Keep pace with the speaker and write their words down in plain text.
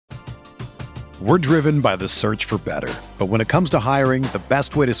We're driven by the search for better. But when it comes to hiring, the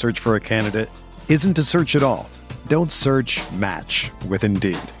best way to search for a candidate isn't to search at all. Don't search, match with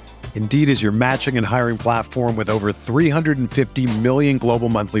Indeed. Indeed is your matching and hiring platform with over 350 million global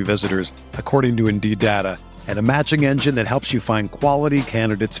monthly visitors, according to Indeed data, and a matching engine that helps you find quality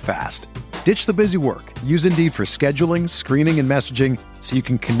candidates fast. Ditch the busy work. Use Indeed for scheduling, screening, and messaging so you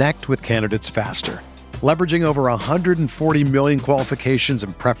can connect with candidates faster. Leveraging over 140 million qualifications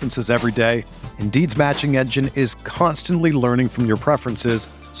and preferences every day, Indeed's matching engine is constantly learning from your preferences,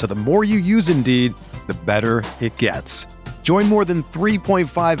 so the more you use Indeed, the better it gets. Join more than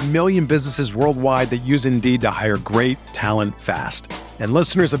 3.5 million businesses worldwide that use Indeed to hire great talent fast. And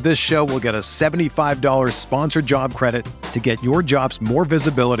listeners of this show will get a $75 sponsored job credit to get your jobs more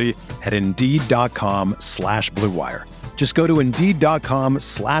visibility at Indeed.com/Blue Wire. Just go to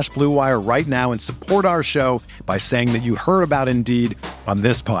Indeed.com/Blue Wire right now and support our show by saying that you heard about Indeed on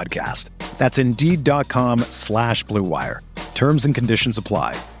this podcast. That's Indeed.com/Blue Wire. Terms and conditions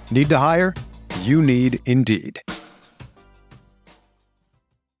apply. Need to hire? You need Indeed.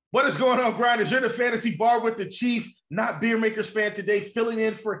 What is going on, Grinders? You're in the Fantasy Bar with the Chief, not Beer Makers fan today, filling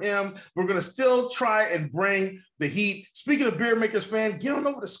in for him. We're going to still try and bring the heat. Speaking of Beer Makers fan, get on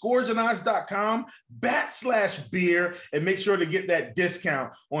over to scoresandodds.com/beer and make sure to get that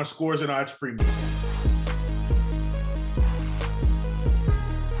discount on Scores and Odds Premium.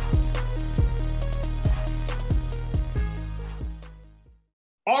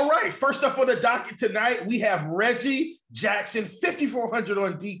 All right, first up on the docket tonight, we have Reggie Jackson, 5,400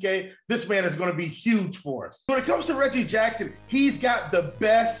 on DK. This man is going to be huge for us. When it comes to Reggie Jackson, he's got the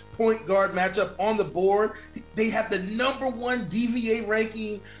best point guard matchup on the board. They have the #1 DVA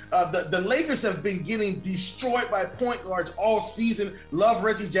ranking. The Lakers have been getting destroyed by point guards all season. Love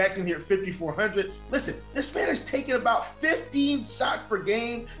Reggie Jackson here at 5,400. Listen, this man is taking about 15 shots per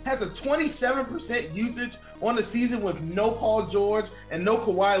game, has a 27% usage on the season with no Paul George and no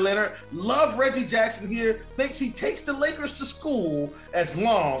Kawhi Leonard. Love Reggie Jackson here. Thinks he takes the Lakers to school as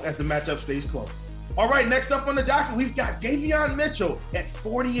long as the matchup stays close. All right, next up on the docket, we've got Davion Mitchell at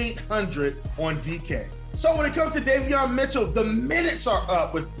 4,800 on DK. So when it comes to Davion Mitchell, the minutes are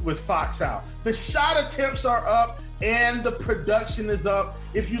up with Fox out. The shot attempts are up and the production is up.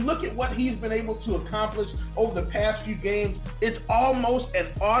 If you look at what he's been able to accomplish over the past few games, it's almost an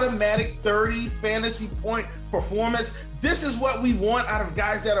automatic 30 fantasy point performance. This is what we want out of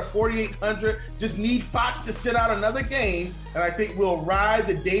guys that are 4,800. Just need Fox to sit out another game, and I think we'll ride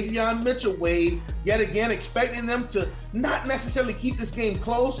the Davion Mitchell wave yet again, expecting them to not necessarily keep this game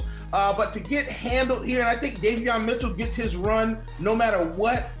close, but to get handled here. And I think Davion Mitchell gets his run no matter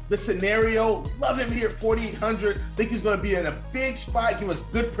what the scenario. Love him here at 4,800. Think he's going to be in a big spot, give us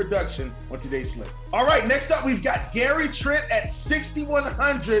good production on today's slate. All right, next up, we've got Gary Trent at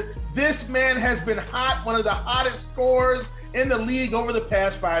 6,100. This man has been hot, one of the hottest scorers in the league over the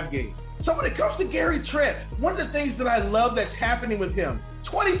past 5 games. So when it comes to Gary Trent, one of the things that I love that's happening with him,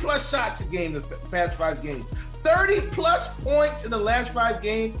 20 plus shots a game the past 5 games, 30 plus points in the last 5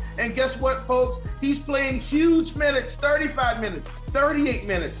 games. And guess what, folks? He's playing huge minutes, 35 minutes, 38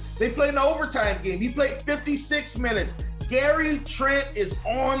 minutes. They played an overtime game. He played 56 minutes. Gary Trent is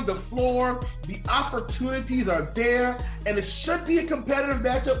on the floor. The opportunities are there, and it should be a competitive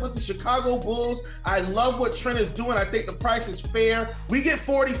matchup with the Chicago Bulls. I love what Trent is doing. I think the price is fair. We get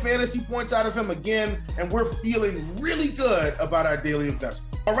 40 fantasy points out of him again, and we're feeling really good about our daily investment.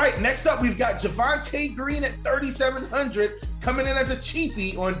 All right, next up, we've got Javonte Green at 3,700 coming in as a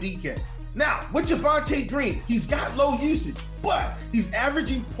cheapie on DK. Now, with Javonte Green, he's got low usage, but he's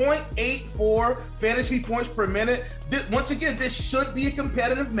averaging 0.84 fantasy points per minute. Once again, this should be a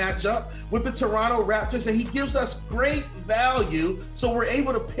competitive matchup with the Toronto Raptors, and he gives us great value, so we're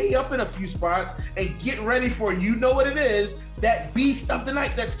able to pay up in a few spots and get ready for, you know what it is, that beast of the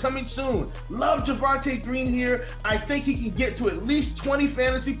night that's coming soon. Love Javonte Green here. I think he can get to at least 20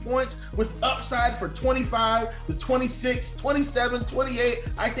 fantasy points with upside for 25 to 26, 27, 28.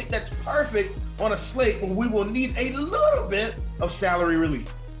 I think that's perfect on a slate where we will need a little bit of salary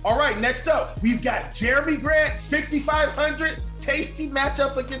relief. All right, next up, we've got Jeremy Grant, 6,500. Tasty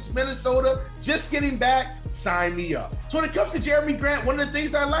matchup against Minnesota. Just getting back. Sign me up. So when it comes to Jeremy Grant, one of the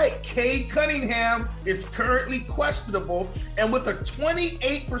things I like, Cade Cunningham is currently questionable. And with a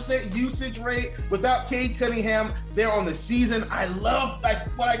 28% usage rate without Cade Cunningham there on the season, I love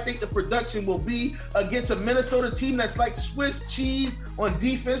what I think the production will be against a Minnesota team that's like Swiss cheese on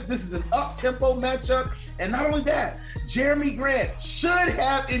defense. This is an up-tempo matchup. And not only that, Jeremy Grant should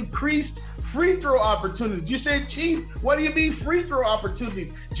have increased free throw opportunities. You said, Chief, what do you mean free throw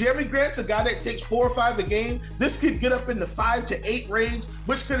opportunities? Jeremy Grant's a guy that takes 4 or 5 a game. This could get up in the 5 to 8 range,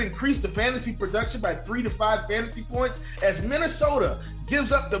 which could increase the fantasy production by 3 to 5 fantasy points, as Minnesota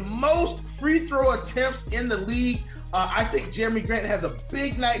gives up the most free throw attempts in the league. I think Jeremy Grant has a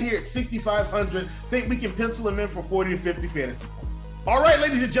big night here at 6,500. Think we can pencil him in for 40 to 50 fantasy points. All right,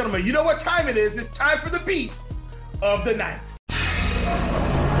 ladies and gentlemen, you know what time it is. It's time for the beast of the night.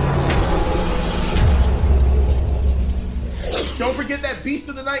 Don't forget that Beast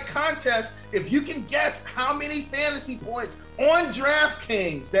of the Night contest. If you can guess how many fantasy points on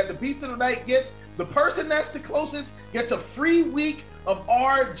DraftKings that the Beast of the Night gets, the person that's the closest gets a free week of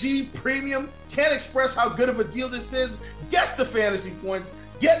RG Premium. Can't express how good of a deal this is. Guess the fantasy points.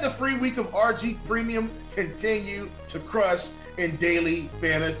 Get the free week of RG Premium. Continue to crush in daily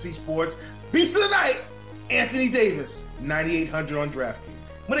fantasy sports. Beast of the Night, Anthony Davis, 9,800 on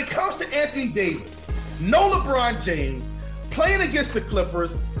DraftKings. When it comes to Anthony Davis, no LeBron James, playing against the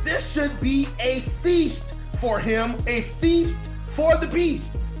Clippers, this should be a feast for him, a feast for the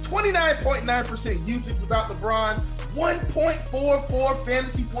Beast. 29.9% usage without LeBron, 1.44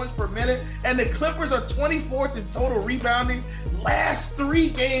 fantasy points per minute, and the Clippers are 24th in total rebounding. Last 3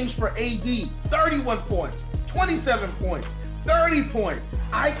 games for AD, 31 points, 27 points, 30 points.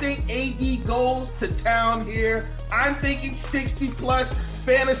 I think AD goes to town here. I'm thinking 60 plus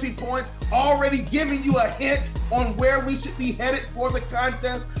fantasy points, already giving you a hint on where we should be headed for the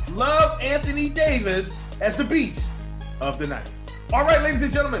contest. Love Anthony Davis as the Beast of the Night. All right, ladies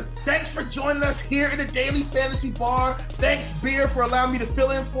and gentlemen, thanks for joining us here in the Daily Fantasy Bar. Thanks, Beer, for allowing me to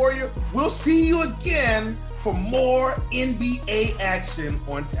fill in for you. We'll see you again for more NBA action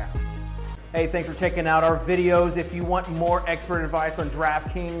on tap. Hey, thanks for checking out our videos. If you want more expert advice on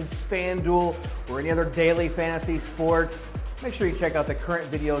DraftKings, FanDuel, or any other daily fantasy sports, make sure you check out the current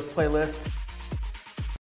videos playlist